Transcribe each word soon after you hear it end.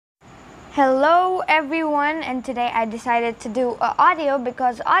Hello everyone, and today I decided to do audio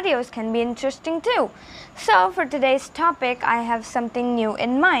because audios can be interesting too. So for today's topic I have something new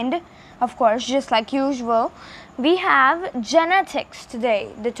in mind. Of course, just like usual, we have genetics today.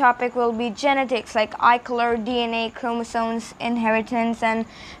 The topic will be genetics like eye color, DNA, chromosomes, inheritance and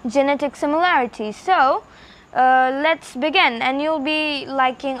genetic similarities. So let's begin, and you'll be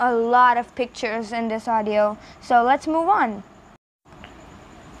liking a lot of pictures in this audio. So let's move on.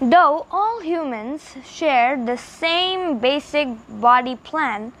 Though all humans share the same basic body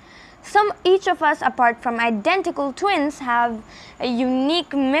plan, each of us, apart from identical twins, have a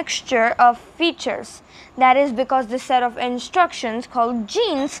unique mixture of features. That is because the set of instructions called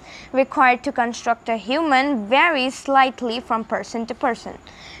genes required to construct a human varies slightly from person to person.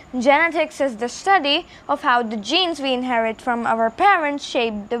 Genetics is the study of how the genes we inherit from our parents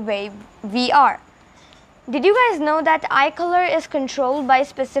shape the way we are. Did you guys know that eye color is controlled by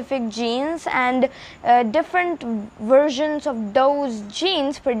specific genes, and different versions of those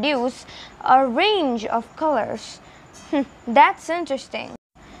genes produce a range of colors? That's interesting.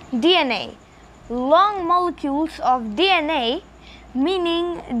 DNA. Long molecules of DNA,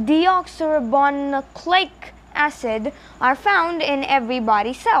 meaning deoxyribonucleic acid, are found in every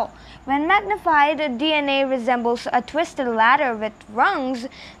body cell. When magnified, DNA resembles a twisted ladder with rungs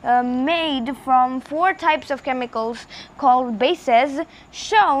made from 4 types of chemicals called bases,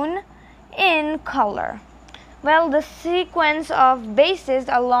 shown in color. Well, the sequence of bases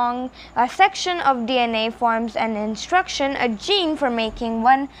along a section of DNA forms an instruction, a gene for making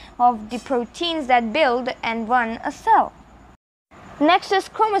one of the proteins that build and run a cell. Next is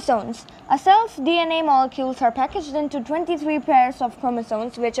chromosomes. A cell's DNA molecules are packaged into 23 pairs of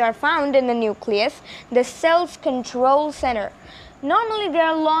chromosomes, which are found in the nucleus, the cell's control center. Normally they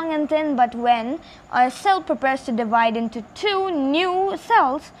are long and thin, but when a cell prepares to divide into 2 new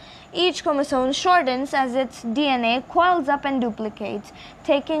cells, each chromosome shortens as its DNA coils up and duplicates,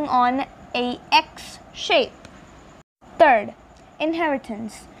 taking on a X shape. Third,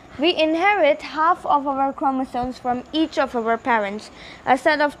 inheritance. We inherit half of our chromosomes from each of our parents. A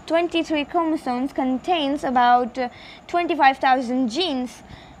set of 23 chromosomes contains about 25,000 genes.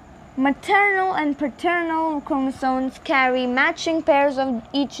 Maternal and paternal chromosomes carry matching pairs of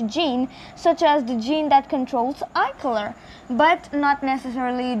each gene, such as the gene that controls eye color, but not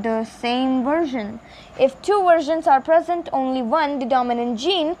necessarily the same version. If 2 versions are present, only one, the dominant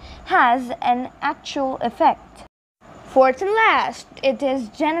gene, has an actual effect. Fourth and last, it is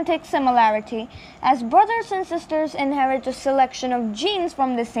genetic similarity. As brothers and sisters inherit a selection of genes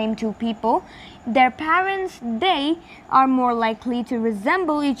from the same 2 people, their parents, they are more likely to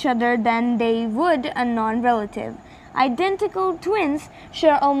resemble each other than they would a non-relative. Identical twins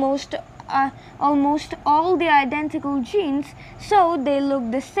share almost all the identical genes, so they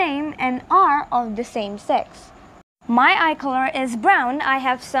look the same and are of the same sex. My eye color is brown. I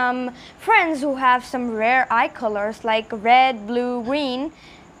have some friends who have some rare eye colors like red, blue, green.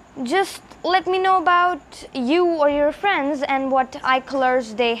 Just let me know about you or your friends and what eye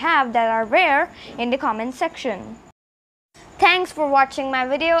colors they have that are rare in the comment section. Thanks for watching my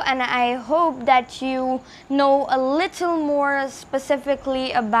video, and I hope that you know a little more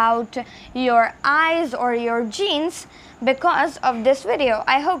specifically about your eyes or your genes because of this video.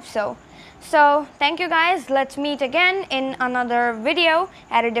 I hope so. So thank you guys. Let's meet again in another video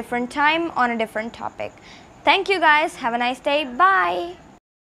at a different time on a different topic. Thank you guys. Have a nice day. Bye.